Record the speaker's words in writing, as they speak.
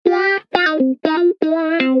All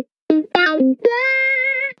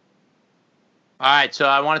right, so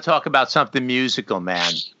I want to talk about something musical,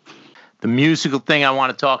 man. The musical thing I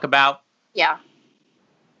want to talk about. Yeah.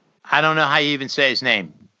 I don't know how you even say his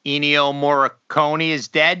name. Ennio Morricone is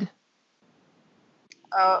dead?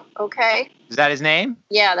 Okay. Is that his name?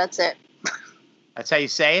 Yeah, that's it. That's how you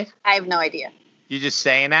say it? I have no idea. You're just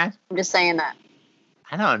saying that? I'm just saying that.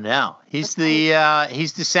 I don't know. He's the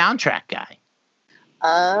soundtrack guy.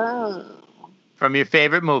 Oh. From your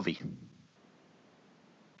favorite movie.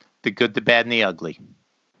 The Good, the Bad, and the Ugly.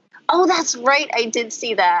 Oh, that's right. I did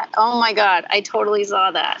see that. Oh my God. I totally saw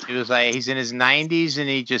that. He was like, he's in his 90s and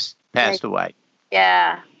he just passed away.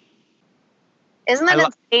 Yeah. Isn't it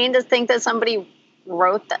insane to think that somebody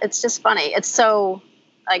wrote that? It's just funny. It's so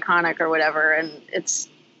iconic or whatever. And it's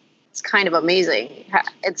kind of amazing.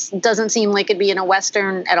 It doesn't seem like it'd be in a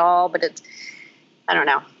Western at all, but I don't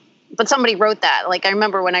know. But somebody wrote that. Like, I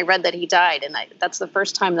remember when I read that he died, and that's the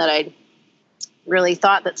first time that I really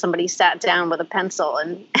thought that somebody sat down with a pencil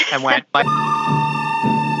and went like.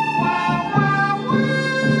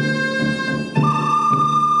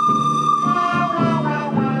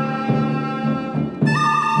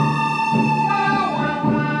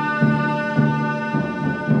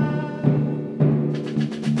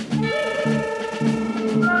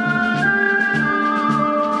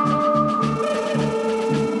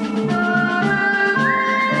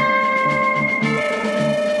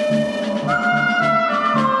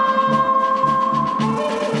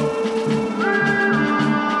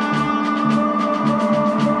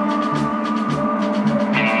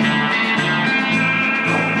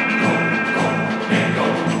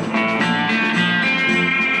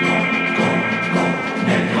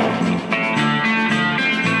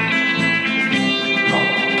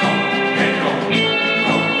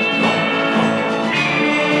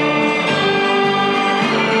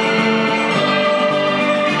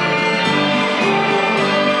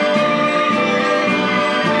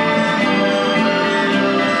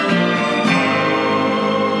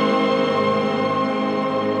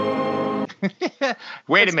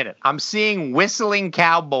 Wait a minute. I'm seeing Whistling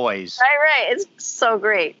Cowboys. Right. It's so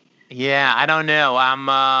great. Yeah, I don't know.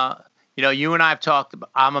 You and I have talked about,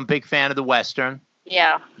 I'm a big fan of the Western.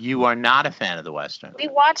 Yeah. You are not a fan of the Western. We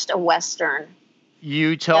watched a Western.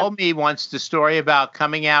 You told me once the story about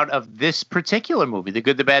coming out of this particular movie, The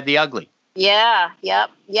Good, the Bad, the Ugly. Yeah. Yep.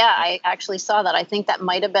 Yeah, I actually saw that. I think that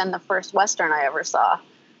might have been the first Western I ever saw.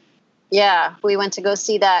 Yeah, we went to go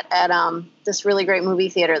see that at this really great movie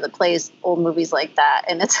theater that plays old movies like that.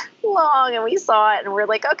 And it's long, and we saw it, and we're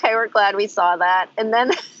like, okay, we're glad we saw that. And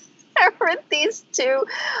then there were these two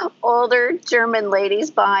older German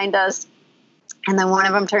ladies behind us. And then one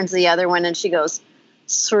of them turns to the other one, and she goes,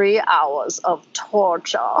 3 hours of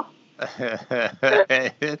torture. So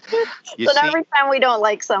every time we don't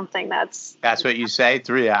like something, that's what you say,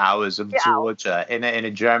 3 hours of torture in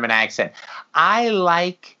a German accent. I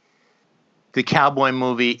like the cowboy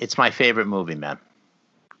movie. It's my favorite movie, man.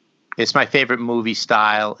 It's my favorite movie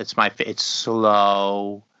style. It's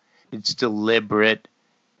slow. It's deliberate.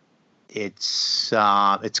 It's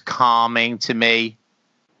calming to me.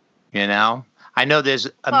 You know, I know there's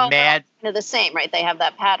they're the same, right? They have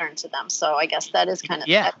that pattern to them. So I guess that is kind of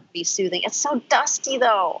that would be soothing. It's so dusty,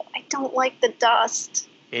 though. I don't like the dust.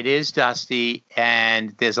 It is dusty,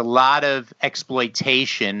 and there's a lot of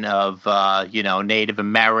exploitation of, Native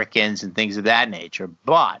Americans and things of that nature.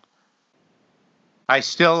 But I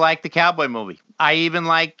still like the cowboy movie. I even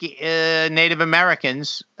like Native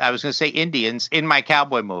Americans. I was going to say Indians in my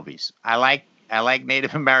cowboy movies. I like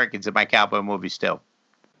Native Americans in my cowboy movies still.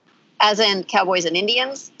 As in Cowboys and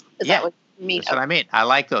Indians? Is that what you mean? That's what I mean. I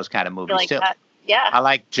like those kind of movies too. That? Yeah. I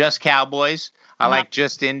like just cowboys. I like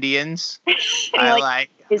just Indians. I like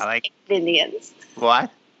Indians. What?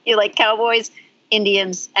 You like Cowboys,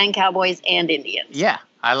 Indians, and Cowboys and Indians. Yeah,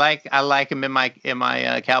 I like them in my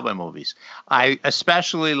cowboy movies. I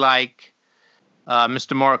especially like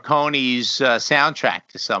Mr. Morricone's soundtrack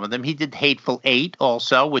to some of them. He did Hateful Eight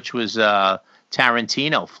also, which was a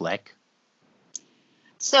Tarantino flick.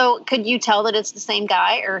 So, could you tell that it's the same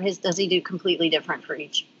guy, or does he do completely different for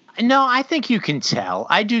each? No, I think you can tell.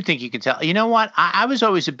 I do think you can tell. You know what? I was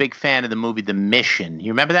always a big fan of the movie The Mission.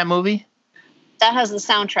 You remember that movie? That has the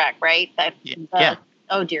soundtrack, right? Yeah.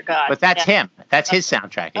 Oh, dear God. But that's him. That's his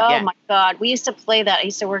soundtrack again. Oh, my God. We used to play that. I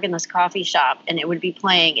used to work in this coffee shop, and it would be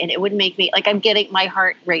playing, and it would make me, like, my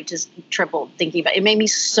heart rate just tripled thinking about it. It made me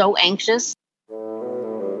so anxious.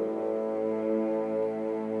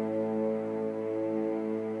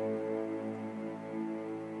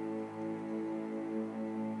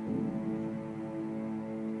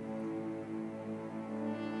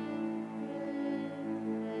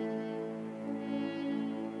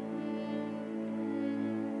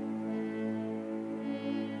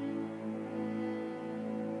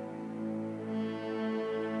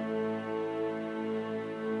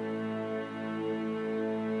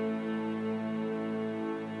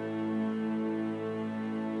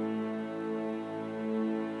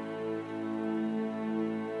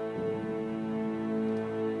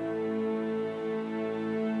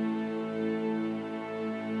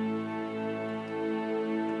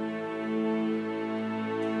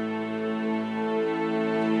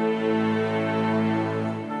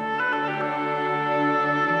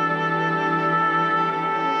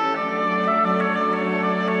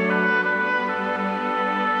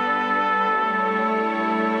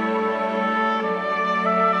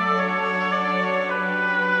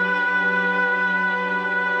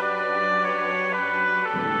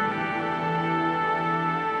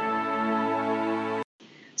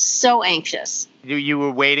 So anxious. You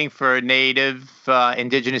were waiting for native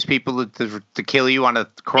indigenous people to kill you on a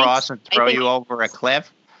cross and throw you over a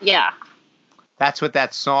cliff? Yeah. That's what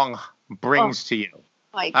that song brings to you.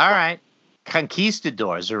 Like, all right.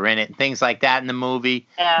 Conquistadors are in it and things like that in the movie.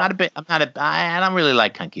 Yeah. I don't really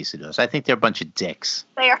like conquistadors. I think they're a bunch of dicks.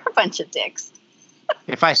 They are a bunch of dicks.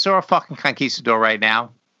 If I saw a fucking conquistador right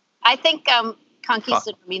now. I think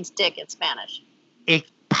conquistador means dick in Spanish. It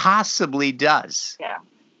possibly does. Yeah.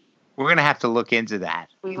 We're going to have to look into that.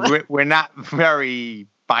 We're not very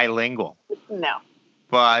bilingual. No.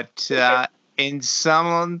 But in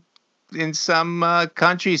some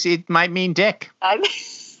countries, it might mean dick.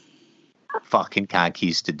 Fucking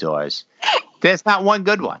conquistadors. There's not one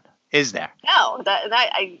good one, is there? No.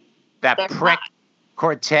 That prick, not.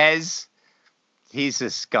 Cortez, he's a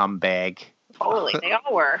scumbag. Totally. They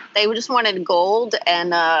all were. They just wanted gold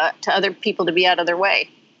and to other people to be out of their way.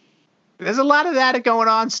 There's a lot of that going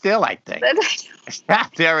on still, I think.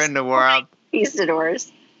 Out there in the world.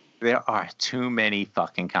 Conquistadors. There are too many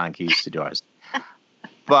fucking conquistadors.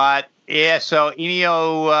 But yeah, so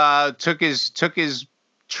Ennio took his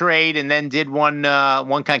trade and then did one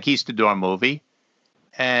conquistador movie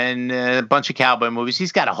and a bunch of cowboy movies.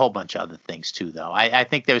 He's got a whole bunch of other things too, though. I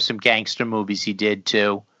think there's some gangster movies he did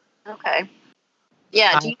too. Okay.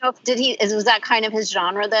 Yeah. Do you know? Was that kind of his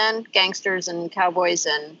genre then? Gangsters and cowboys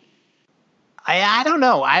and. I don't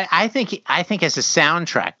know. I think as a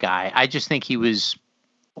soundtrack guy, I just think he was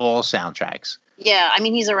all soundtracks. Yeah, I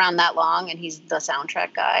mean, he's around that long, and he's the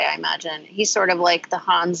soundtrack guy, I imagine. He's sort of like the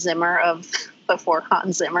Hans Zimmer of before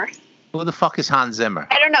Hans Zimmer. Who the fuck is Hans Zimmer?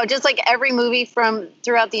 I don't know. Just like every movie from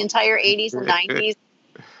throughout the entire 80s and 90s,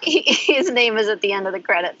 his name is at the end of the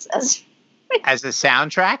credits. As a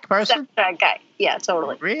soundtrack person? Soundtrack guy. Yeah,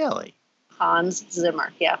 totally. Really? Hans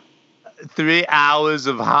Zimmer, yeah. 3 hours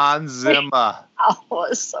of Hans Zimmer.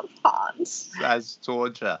 Hours of Hans. That's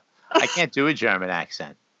torture. I can't do a German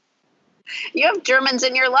accent. You have Germans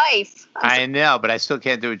in your life. I know, but I still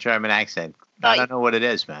can't do a German accent. I don't know what it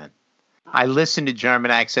is, man. I listen to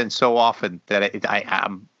German accents so often that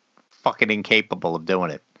I'm fucking incapable of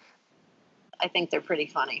doing it. I think they're pretty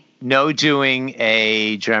funny. No doing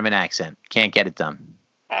a German accent. Can't get it done.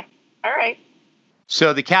 Okay. All right.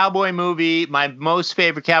 So the cowboy movie, my most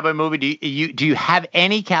favorite cowboy movie. Do you have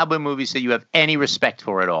any cowboy movies that you have any respect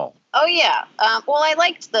for at all? Oh yeah. Well, I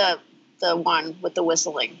liked the one with the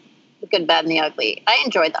whistling, The Good, Bad, and the Ugly. I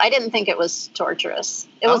enjoyed. I didn't think it was torturous.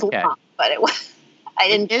 It was long, but it was. I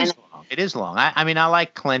didn't. It is long. It is long. I mean, I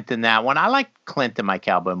like Clint in that one. I like Clint in my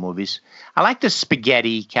cowboy movies. I like the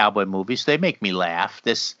spaghetti cowboy movies. They make me laugh.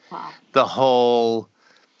 The whole,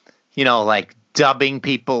 like dubbing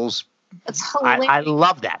people's. It's hilarious. I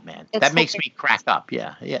love that, man. That makes me crack up.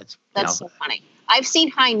 Yeah. That's so funny. I've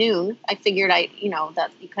seen High Noon. I figured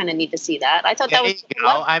that you kind of need to see that. I thought that was.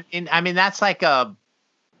 I mean, that's like a,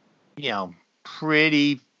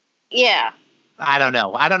 pretty. Yeah. I don't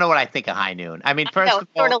know. I don't know what I think of High Noon. I mean, first of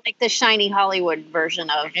all, sort of like the shiny Hollywood version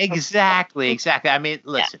of. Exactly. I mean,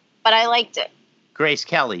 listen. Yeah, but I liked it. Grace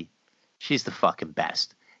Kelly, she's the fucking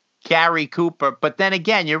best. Gary Cooper, but then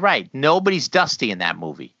again, you're right. Nobody's dusty in that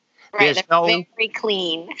movie. Right, they're very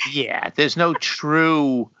clean. Yeah, there's no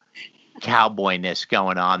true cowboyness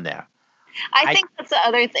going on there. I think that's the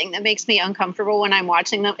other thing that makes me uncomfortable when I'm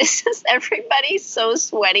watching them. It's just everybody's so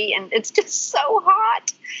sweaty and it's just so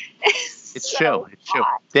hot. It's true.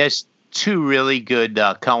 There's two really good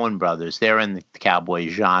Coen brothers. They're in the cowboy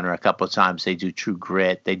genre. A couple of times they do True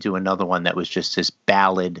Grit. They do another one that was just this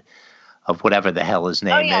ballad of whatever the hell his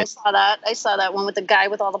name is. I saw that one with the guy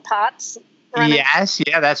with all the pots. Yes,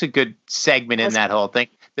 yeah, that's a good segment in that whole thing.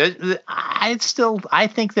 I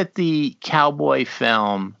think that the cowboy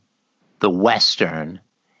film, the Western,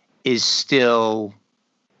 is still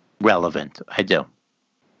relevant. I do.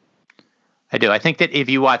 I think that if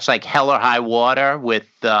you watch like Hell or High Water with,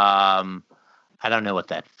 I don't know what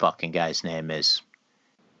that fucking guy's name is.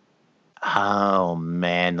 Oh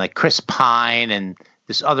man, like Chris Pine and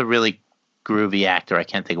this other really groovy actor. I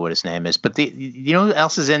can't think of what his name is, but you know who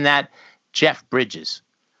else is in that? Jeff Bridges.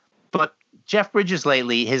 But Jeff Bridges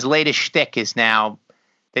lately, his latest shtick is now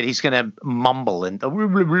that he's going to mumble and I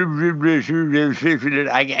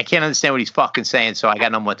can't understand what he's fucking saying, so I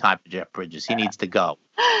got no more time for Jeff Bridges. He needs to go.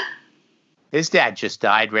 His dad just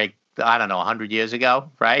died, I don't know, 100 years ago,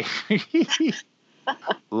 right?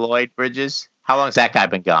 Lloyd Bridges. How long has that guy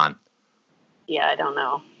been gone? Yeah, I don't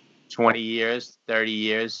know. 20 years, 30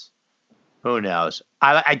 years? Who knows?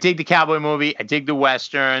 I dig the cowboy movie. I dig the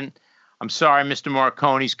Western. I'm sorry, Mr.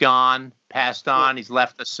 Morricone's gone, passed on. He's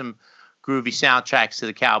left us some groovy soundtracks to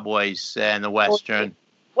the Cowboys and the Western.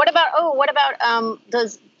 What about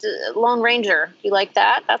Lone Ranger? You like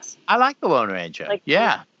that? I like the Lone Ranger. Like,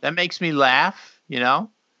 yeah, that makes me laugh. Yeah.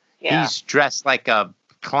 He's dressed like a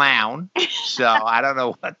clown, so I don't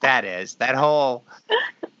know what that is. That whole,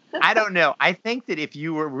 I don't know. I think that if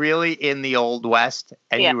you were really in the Old West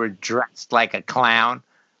and you were dressed like a clown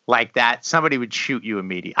like that, somebody would shoot you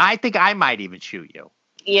immediately. I think I might even shoot you.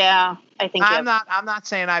 Yeah, I think I'm not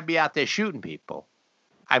saying I'd be out there shooting people.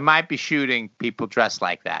 I might be shooting people dressed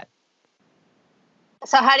like that.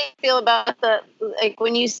 So how do you feel about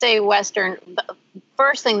when you say Western, the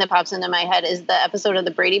first thing that pops into my head is the episode of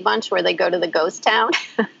the Brady Bunch where they go to the ghost town.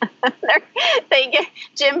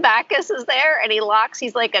 Jim Backus is there and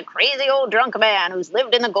he's like a crazy old drunk man who's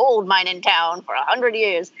lived in a gold mining town for 100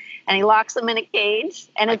 years. And he locks them in a cage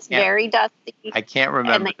and it's very dusty. I can't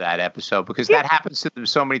remember that episode because that happens to them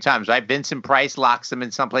so many times, right? Vincent Price locks them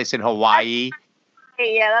in someplace in Hawaii.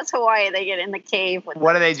 Yeah, that's Hawaii. They get in the cave.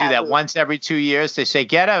 What do they do that once every 2 years? They say,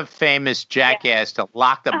 get a famous jackass to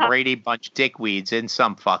lock the Brady Bunch dickweeds in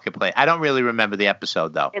some fucking place. I don't really remember the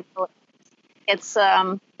episode, though. It's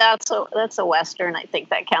that's a Western. I think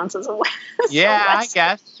that counts as a Western. Yeah, I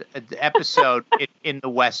guess. The episode in the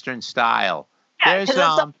Western style. Yeah,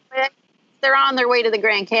 they're on their way to the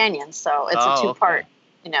Grand Canyon, so it's a two-part,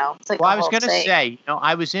 It's like I was going to say,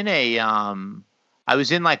 I was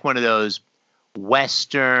in like one of those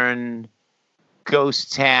Western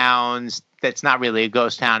ghost towns that's not really a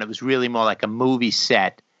ghost town. It was really more like a movie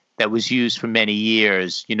set that was used for many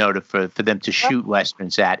years, for them to shoot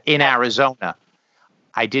Westerns at in Arizona.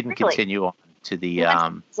 I didn't continue on to the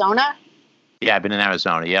Arizona? Yeah, I've been in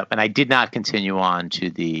Arizona, yep. And I did not continue on to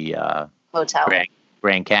the motel.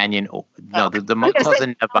 Grand Canyon. No, the motel's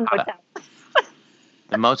in Nevada.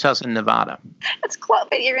 The motel's in Nevada. It's close,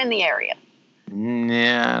 but you're in the area.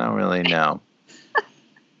 Yeah, I don't really know.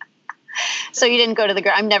 So you didn't go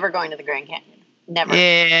to I'm never going to the Grand Canyon. Never.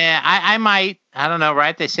 Yeah, I might. I don't know,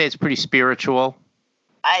 right? They say it's pretty spiritual.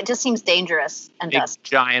 It just seems dangerous and big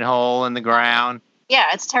giant hole in the ground. Yeah,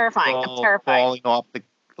 it's terrifying. I'm terrified. Falling off the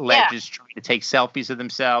ledges, trying to take selfies of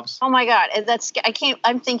themselves. Oh my God,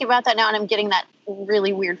 I'm thinking about that now, and I'm getting that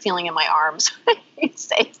really weird feeling in my arms. You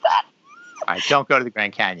say that. All right, don't go to the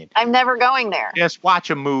Grand Canyon. I'm never going there. Just watch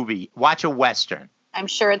a movie. Watch a Western. I'm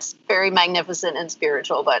sure it's very magnificent and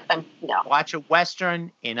spiritual, but no. Watch a Western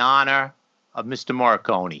in honor of Mr.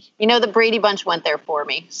 Morricone. The Brady Bunch went there for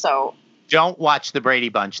me, so. Don't watch the Brady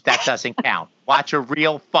Bunch. That doesn't count. Watch a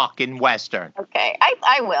real fucking Western. Okay,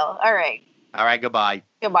 I will. All right. All right, goodbye.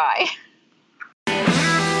 Goodbye.